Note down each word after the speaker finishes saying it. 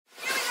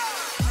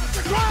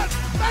the cross.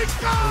 They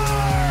score!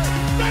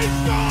 They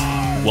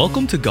score!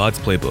 Welcome to God's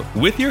Playbook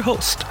with your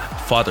host,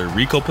 Father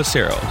Rico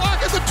Passero.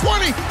 Lock at the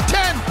 20,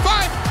 10,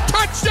 5,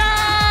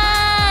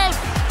 touchdown!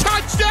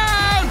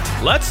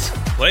 Touchdown! Let's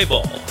play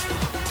ball.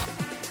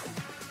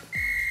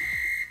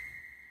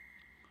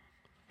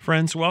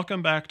 Friends,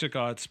 welcome back to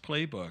God's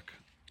Playbook.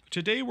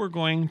 Today we're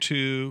going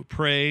to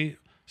pray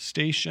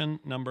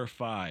station number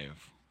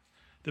 5.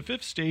 The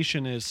 5th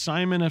station is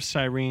Simon of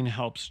Cyrene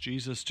helps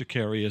Jesus to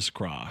carry his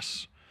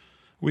cross.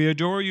 We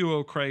adore you,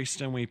 O Christ,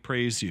 and we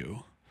praise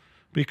you,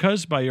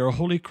 because by your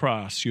holy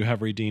cross you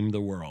have redeemed the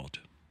world.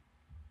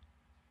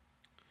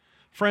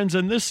 Friends,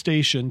 in this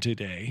station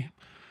today,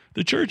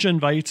 the church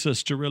invites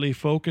us to really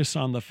focus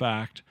on the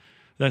fact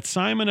that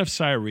Simon of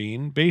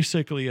Cyrene,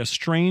 basically a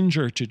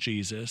stranger to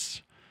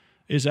Jesus,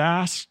 is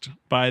asked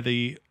by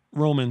the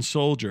Roman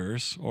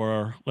soldiers,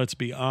 or let's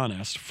be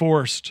honest,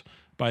 forced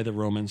by the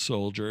Roman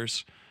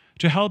soldiers,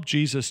 to help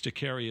Jesus to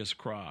carry his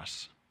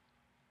cross.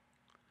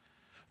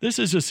 This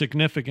is a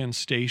significant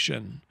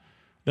station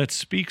that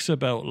speaks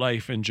about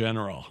life in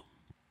general.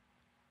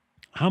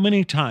 How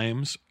many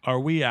times are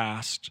we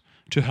asked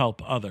to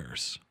help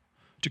others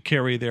to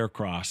carry their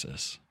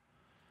crosses?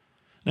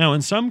 Now,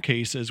 in some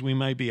cases, we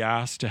might be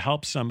asked to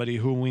help somebody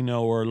whom we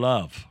know or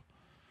love,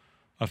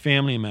 a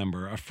family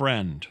member, a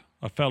friend,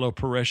 a fellow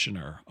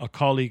parishioner, a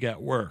colleague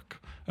at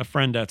work, a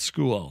friend at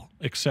school,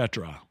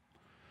 etc.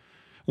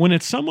 When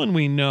it's someone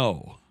we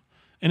know,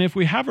 and if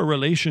we have a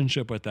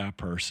relationship with that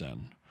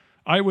person,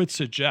 I would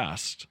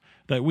suggest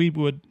that we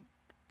would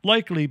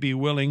likely be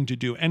willing to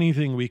do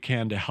anything we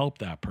can to help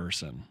that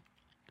person.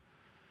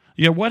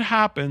 Yet what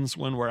happens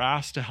when we're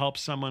asked to help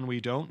someone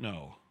we don't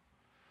know?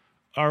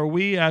 Are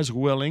we as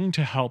willing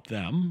to help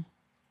them?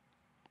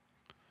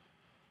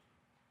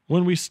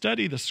 When we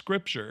study the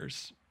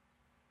scriptures,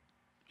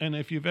 and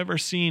if you've ever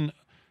seen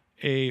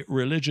a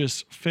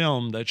religious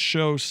film that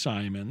shows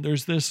Simon,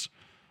 there's this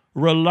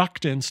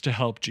reluctance to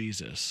help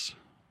Jesus.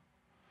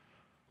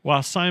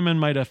 While Simon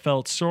might have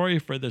felt sorry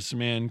for this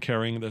man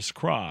carrying this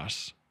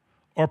cross,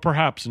 or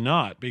perhaps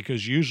not,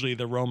 because usually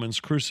the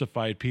Romans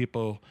crucified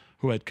people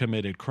who had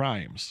committed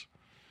crimes.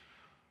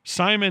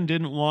 Simon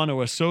didn't want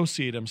to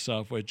associate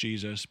himself with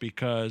Jesus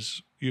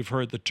because, you've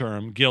heard the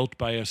term, guilt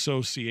by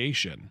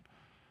association.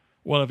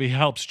 Well, if he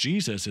helps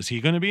Jesus, is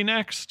he going to be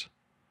next?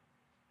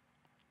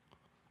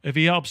 If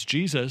he helps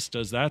Jesus,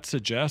 does that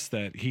suggest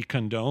that he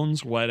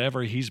condones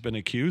whatever he's been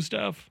accused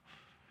of?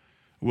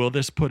 Will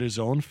this put his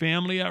own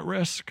family at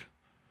risk?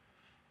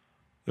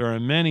 There are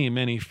many,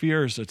 many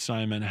fears that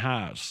Simon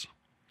has.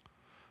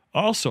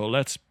 Also,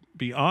 let's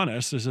be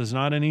honest, this is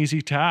not an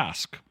easy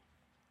task.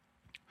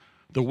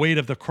 The weight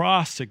of the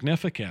cross,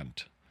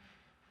 significant.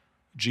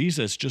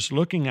 Jesus, just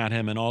looking at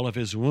him and all of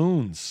his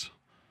wounds,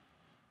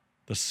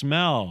 the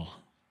smell,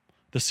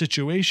 the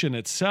situation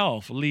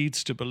itself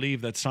leads to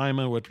believe that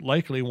Simon would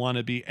likely want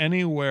to be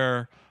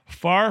anywhere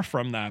far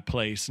from that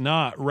place,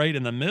 not right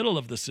in the middle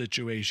of the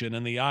situation,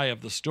 in the eye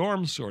of the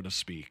storm, so to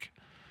speak.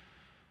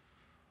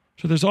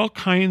 So there's all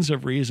kinds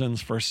of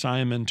reasons for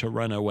Simon to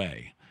run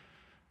away.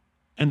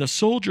 And the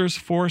soldiers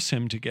force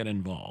him to get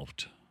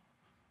involved.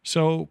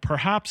 So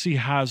perhaps he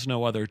has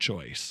no other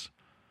choice.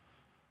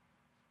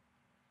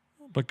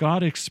 But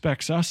God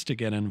expects us to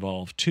get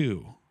involved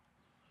too.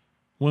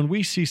 When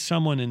we see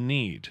someone in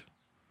need,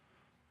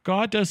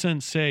 God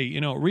doesn't say,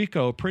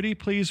 Rico, pretty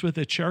please with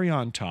the cherry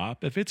on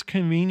top. If it's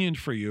convenient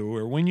for you,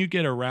 or when you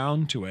get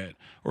around to it,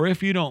 or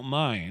if you don't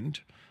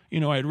mind,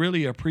 I'd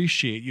really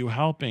appreciate you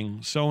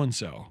helping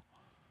so-and-so.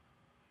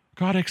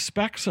 God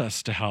expects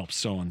us to help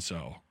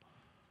so-and-so,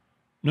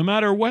 no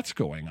matter what's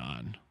going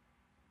on.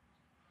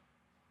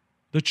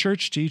 The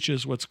church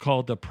teaches what's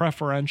called the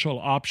preferential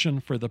option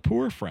for the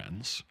poor,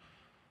 friends.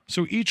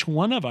 So each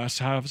one of us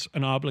has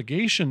an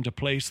obligation to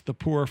place the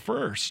poor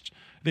first.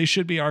 They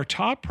should be our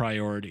top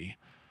priority.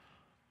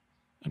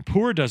 And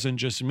poor doesn't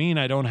just mean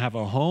I don't have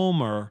a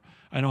home or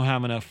I don't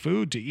have enough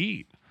food to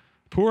eat.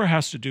 Poor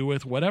has to do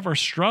with whatever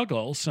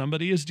struggle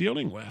somebody is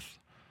dealing with.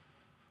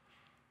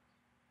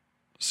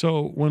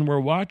 So when we're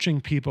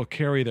watching people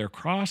carry their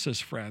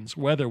crosses, friends,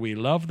 whether we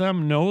love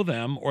them, know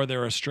them, or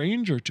they're a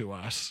stranger to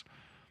us,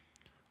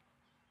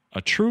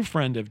 a true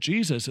friend of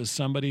Jesus is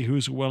somebody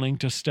who's willing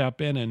to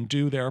step in and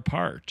do their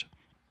part.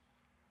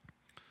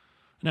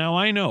 Now,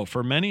 I know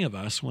for many of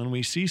us, when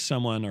we see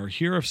someone or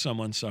hear of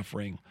someone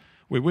suffering,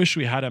 we wish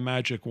we had a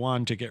magic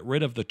wand to get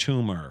rid of the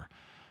tumor,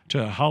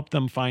 to help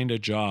them find a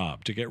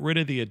job, to get rid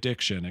of the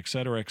addiction,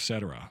 etc.,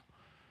 etc.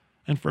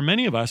 And for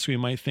many of us, we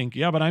might think,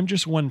 yeah, but I'm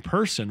just one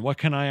person. What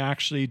can I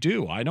actually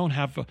do? I don't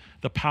have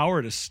the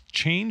power to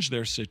change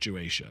their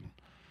situation.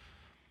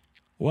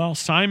 Well,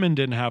 Simon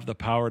didn't have the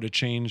power to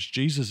change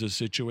Jesus'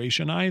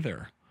 situation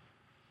either.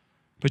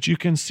 But you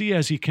can see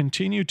as he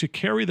continued to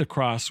carry the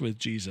cross with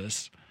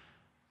Jesus,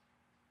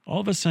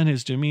 all of a sudden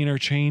his demeanor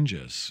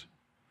changes.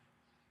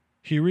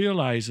 He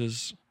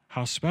realizes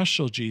how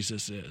special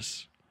Jesus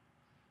is,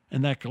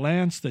 and that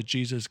glance that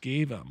Jesus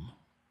gave him,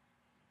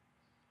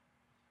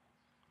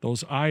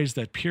 those eyes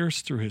that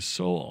pierced through his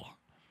soul,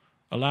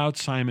 allowed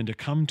Simon to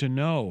come to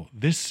know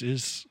this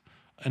is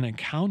an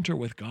encounter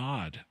with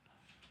God.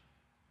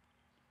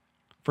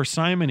 For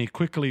Simon, he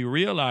quickly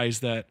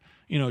realized that,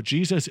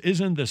 Jesus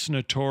isn't this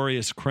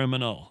notorious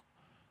criminal,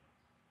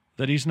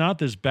 that he's not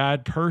this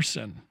bad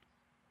person.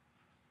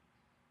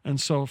 And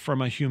so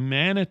from a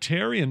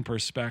humanitarian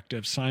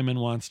perspective, Simon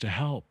wants to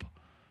help.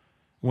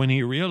 When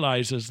he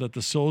realizes that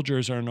the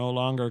soldiers are no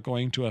longer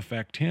going to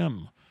affect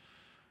him,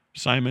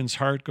 Simon's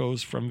heart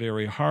goes from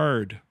very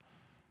hard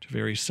to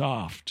very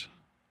soft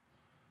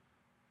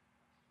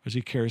as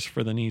he cares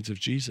for the needs of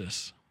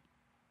Jesus.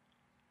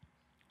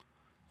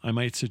 I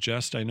might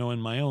suggest, I know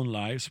in my own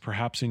lives,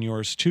 perhaps in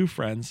yours too,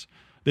 friends,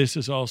 this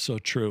is also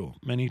true.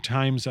 Many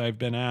times I've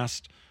been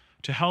asked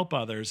to help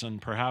others, and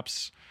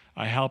perhaps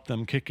I help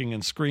them kicking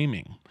and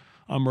screaming.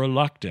 I'm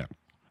reluctant.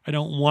 I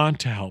don't want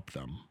to help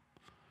them.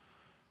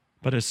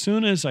 But as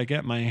soon as I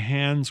get my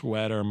hands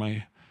wet or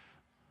my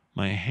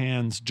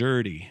hands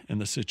dirty in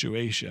the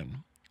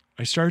situation,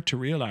 I start to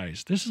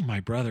realize this is my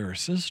brother or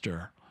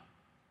sister.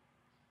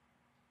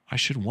 I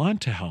should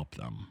want to help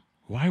them.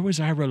 Why was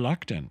I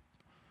reluctant?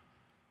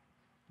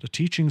 The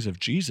teachings of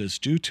Jesus,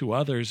 do to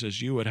others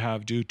as you would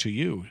have do to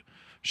you.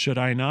 Should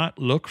I not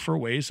look for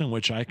ways in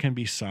which I can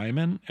be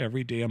Simon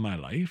every day of my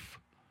life?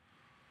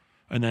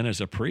 And then as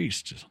a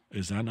priest,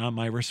 is that not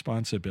my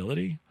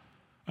responsibility?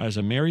 As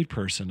a married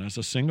person, as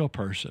a single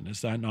person,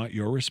 is that not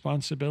your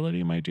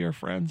responsibility, my dear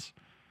friends?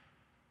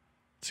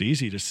 It's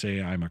easy to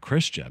say I'm a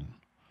Christian,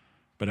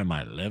 but am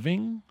I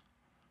living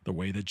the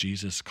way that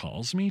Jesus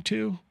calls me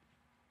to?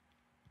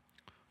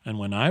 And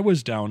when I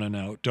was down and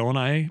out, don't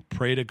I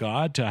pray to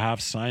God to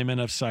have Simon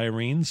of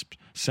Cyrene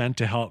sent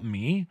to help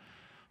me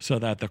so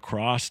that the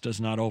cross does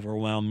not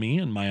overwhelm me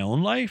in my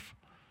own life?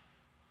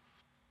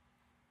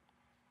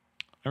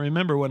 I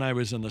remember when I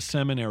was in the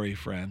seminary,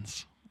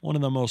 friends, one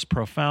of the most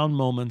profound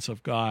moments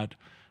of God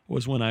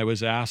was when I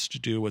was asked to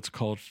do what's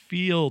called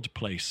field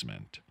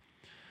placement.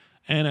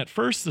 And at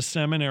first, the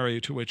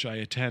seminary to which I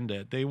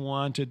attended, they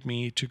wanted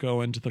me to go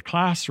into the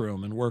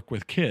classroom and work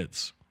with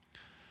kids.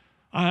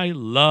 I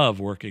love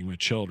working with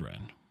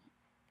children.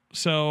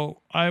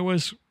 So I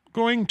was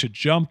going to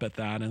jump at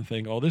that and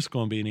think, this is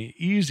going to be an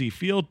easy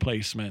field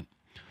placement.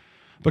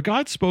 But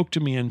God spoke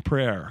to me in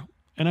prayer.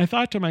 And I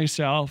thought to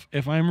myself,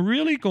 if I'm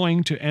really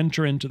going to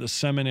enter into the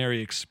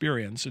seminary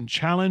experience and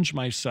challenge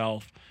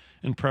myself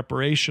in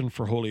preparation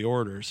for holy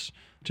orders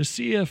to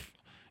see if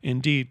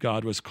indeed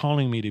God was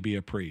calling me to be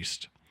a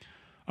priest,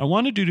 I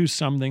wanted to do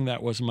something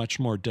that was much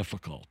more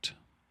difficult.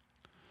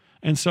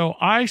 And so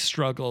I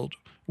struggled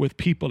with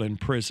people in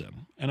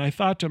prison. And I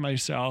thought to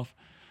myself,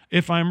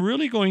 if I'm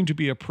really going to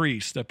be a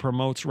priest that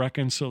promotes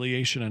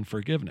reconciliation and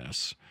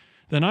forgiveness,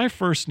 then I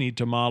first need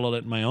to model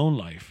it in my own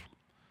life.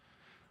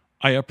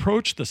 I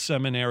approached the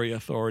seminary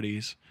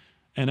authorities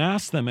and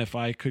asked them if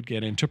I could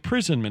get into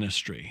prison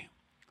ministry.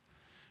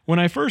 When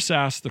I first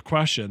asked the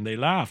question, they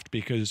laughed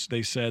because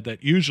they said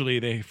that usually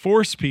they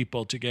force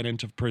people to get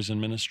into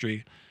prison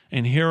ministry,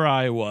 and here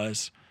I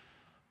was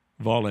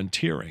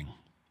volunteering.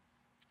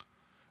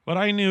 But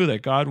I knew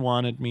that God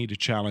wanted me to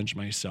challenge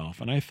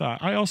myself, and I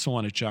thought, I also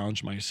want to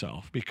challenge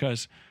myself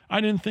because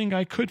I didn't think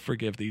I could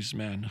forgive these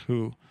men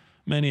who,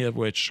 many of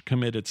which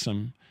committed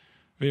some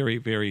very,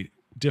 very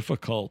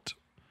difficult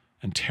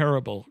and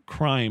terrible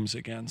crimes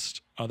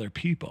against other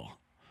people,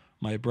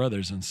 my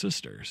brothers and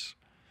sisters.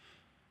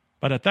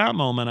 But at that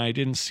moment, I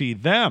didn't see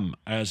them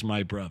as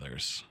my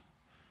brothers.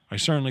 I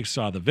certainly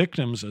saw the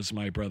victims as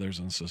my brothers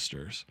and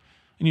sisters.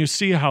 And you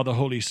see how the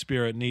Holy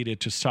Spirit needed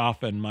to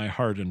soften my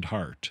hardened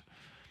heart.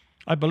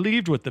 I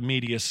believed what the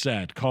media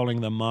said,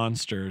 calling them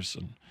monsters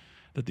and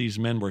that these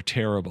men were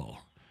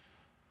terrible,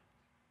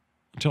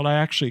 until I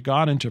actually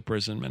got into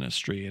prison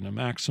ministry in a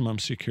maximum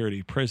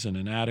security prison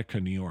in Attica,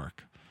 New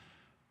York.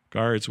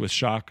 Guards with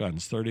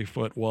shotguns,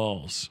 30-foot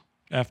walls,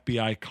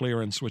 FBI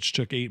clearance, which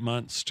took 8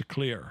 months to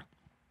clear.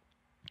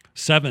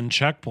 7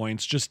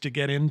 checkpoints just to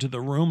get into the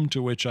room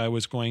to which I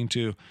was going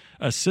to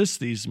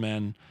assist these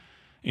men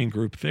in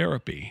group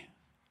therapy.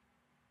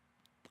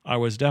 I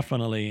was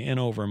definitely in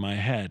over my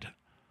head.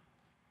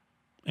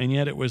 And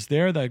yet it was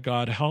there that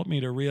God helped me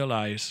to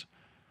realize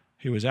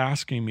He was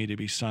asking me to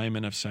be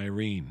Simon of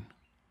Cyrene.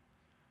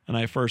 And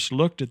I first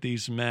looked at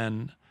these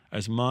men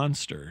as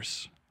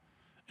monsters,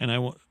 and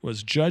I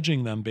was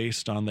judging them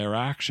based on their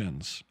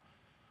actions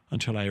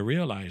until I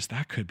realized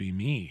that could be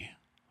me.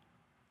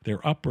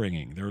 Their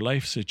upbringing, their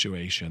life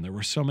situation. There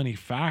were so many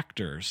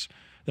factors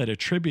that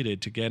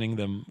attributed to getting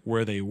them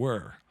where they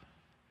were.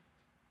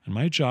 And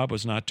my job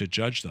was not to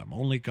judge them.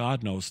 Only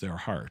God knows their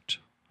heart.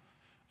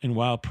 And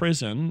while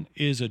prison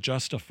is a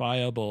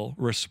justifiable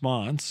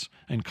response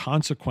and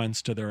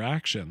consequence to their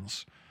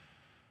actions,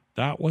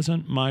 that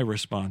wasn't my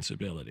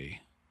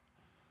responsibility.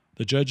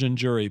 The judge and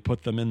jury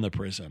put them in the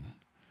prison.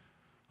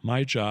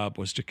 My job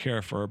was to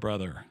care for a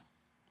brother,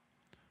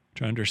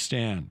 to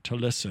understand, to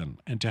listen,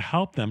 and to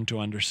help them to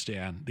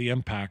understand the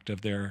impact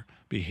of their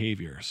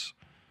behaviors.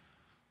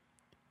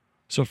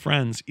 So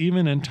friends,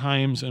 even in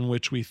times in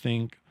which we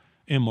think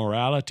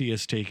immorality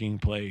is taking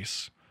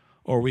place,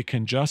 or we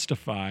can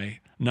justify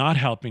not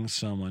helping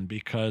someone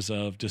because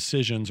of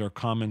decisions or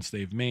comments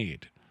they've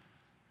made,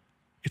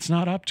 It's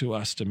not up to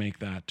us to make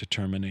that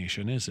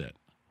determination, is it?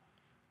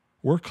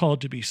 We're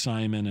called to be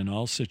Simon in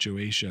all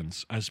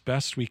situations as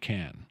best we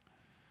can.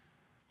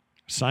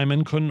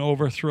 Simon couldn't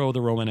overthrow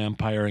the Roman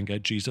Empire and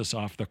get Jesus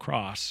off the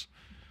cross,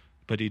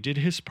 but he did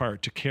his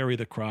part to carry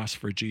the cross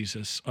for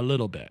Jesus a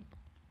little bit.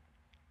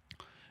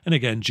 And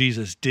again,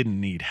 Jesus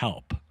didn't need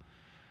help.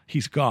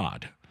 He's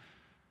God.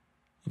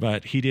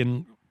 But he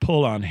didn't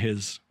pull on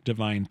his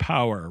divine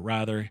power.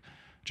 Rather,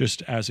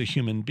 just as a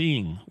human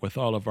being with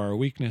all of our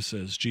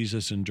weaknesses,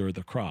 Jesus endured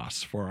the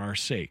cross for our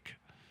sake.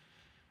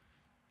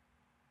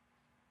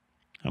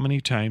 How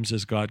many times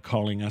is God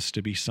calling us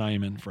to be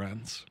Simon,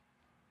 friends?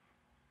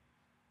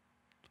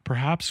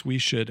 Perhaps we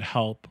should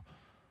help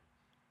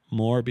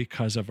more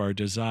because of our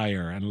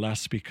desire and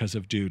less because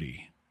of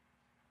duty.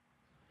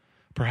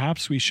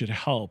 Perhaps we should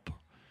help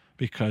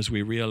because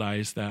we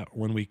realize that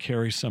when we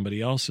carry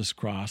somebody else's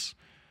cross,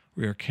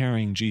 we are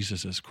carrying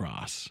Jesus'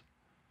 cross.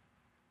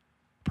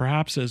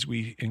 Perhaps as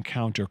we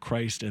encounter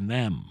Christ in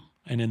them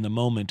and in the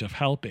moment of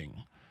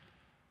helping,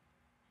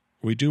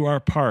 we do our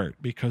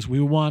part because we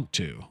want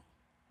to,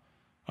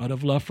 out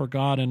of love for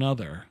God and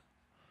other.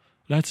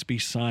 Let's be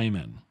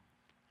Simon.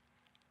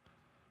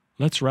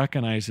 Let's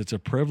recognize it's a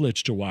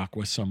privilege to walk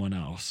with someone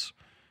else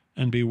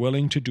and be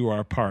willing to do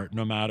our part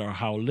no matter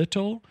how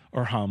little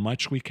or how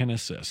much we can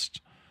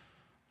assist.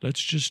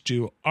 Let's just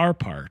do our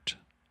part.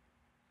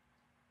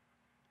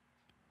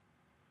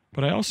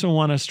 But I also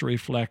want us to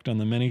reflect on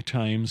the many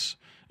times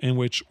in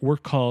which we're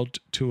called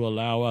to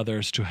allow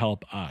others to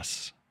help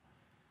us.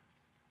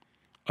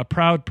 A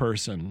proud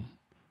person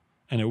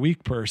and a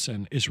weak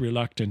person is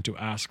reluctant to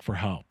ask for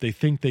help. They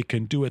think they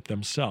can do it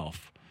themselves.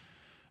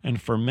 And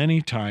for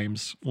many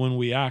times, when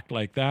we act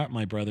like that,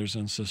 my brothers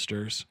and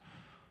sisters,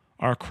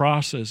 our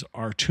crosses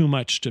are too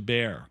much to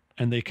bear,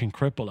 and they can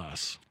cripple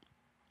us.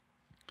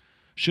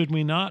 Should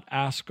we not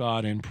ask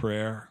God in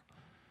prayer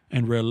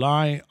and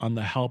rely on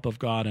the help of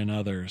God and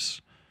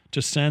others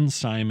to send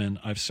Simon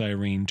of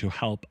Cyrene to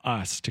help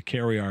us to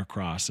carry our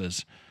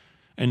crosses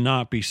and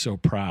not be so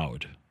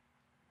proud?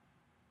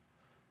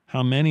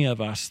 How many of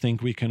us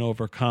think we can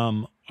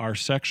overcome our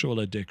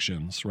sexual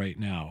addictions right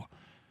now?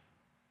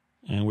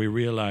 And we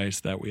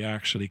realize that we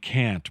actually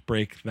can't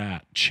break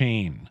that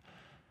chain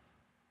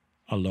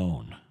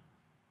alone.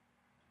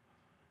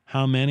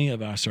 How many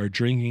of us are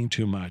drinking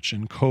too much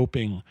and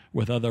coping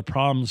with other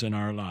problems in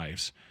our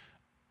lives,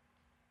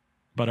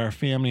 but our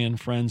family and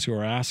friends who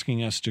are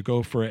asking us to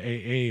go for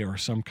AA or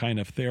some kind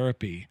of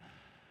therapy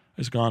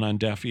has gone on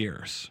deaf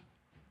ears?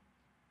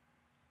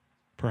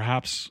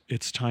 Perhaps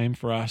it's time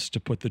for us to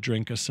put the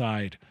drink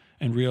aside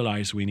and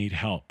realize we need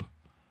help.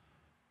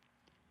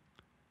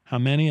 How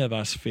many of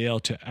us fail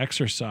to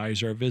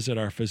exercise or visit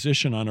our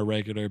physician on a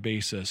regular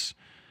basis,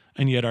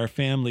 and yet our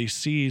family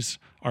sees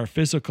our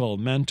physical,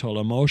 mental,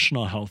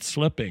 emotional health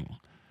slipping,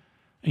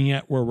 and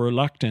yet we're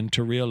reluctant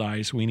to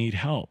realize we need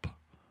help,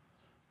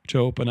 to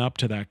open up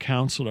to that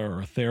counselor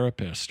or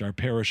therapist, our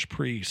parish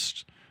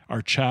priest,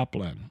 our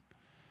chaplain,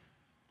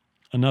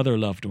 another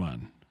loved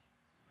one,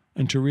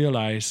 and to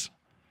realize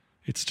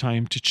it's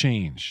time to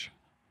change,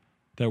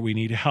 that we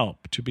need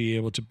help to be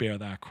able to bear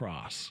that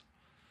cross.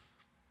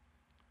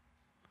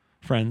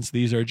 Friends,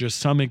 these are just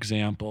some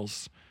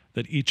examples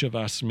that each of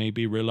us may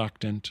be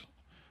reluctant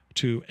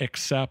to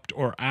accept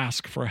or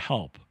ask for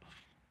help.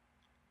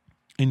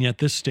 And yet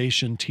this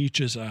station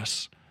teaches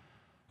us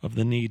of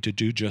the need to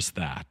do just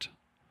that,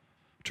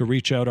 to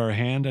reach out our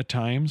hand at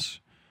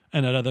times,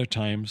 and at other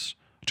times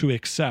to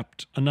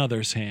accept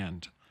another's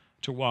hand,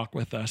 to walk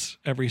with us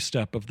every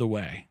step of the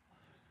way.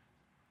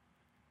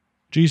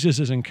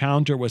 Jesus'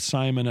 encounter with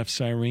Simon of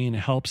Cyrene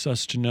helps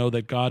us to know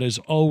that God is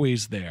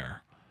always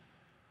there,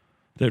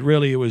 that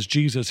really it was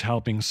Jesus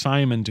helping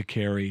Simon to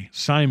carry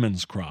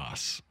Simon's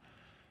cross.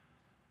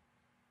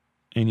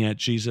 And yet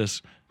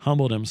Jesus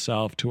humbled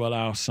himself to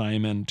allow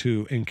Simon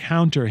to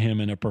encounter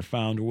him in a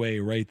profound way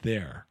right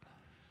there.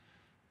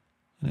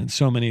 And in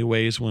so many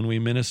ways, when we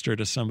minister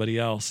to somebody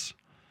else,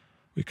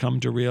 we come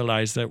to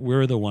realize that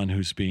we're the one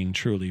who's being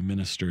truly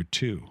ministered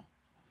to.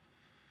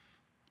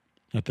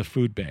 At the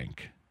food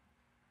bank,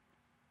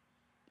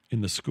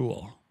 in the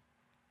school,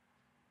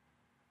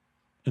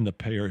 in the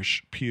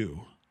parish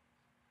pew.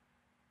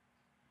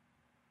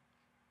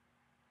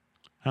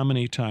 How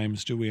many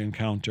times do we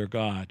encounter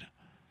God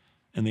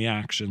in the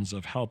actions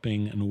of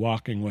helping and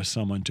walking with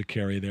someone to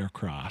carry their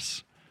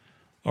cross,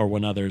 or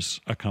when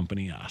others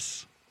accompany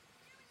us?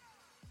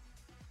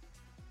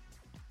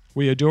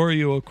 We adore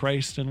you, O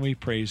Christ, and we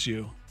praise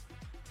you,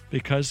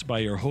 because by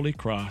your holy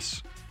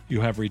cross you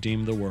have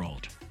redeemed the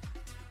world.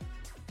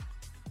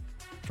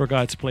 For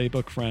God's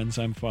Playbook, friends,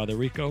 I'm Father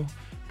Rico.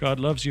 God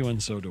loves you,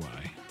 and so do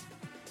I.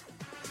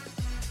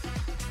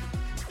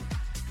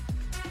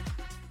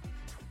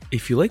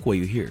 If you like what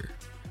you hear,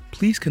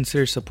 please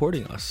consider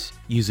supporting us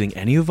using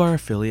any of our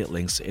affiliate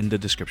links in the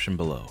description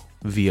below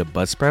via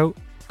Buzzsprout,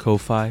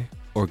 Ko-Fi,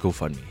 or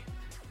GoFundMe.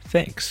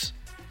 Thanks,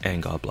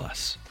 and God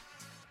bless.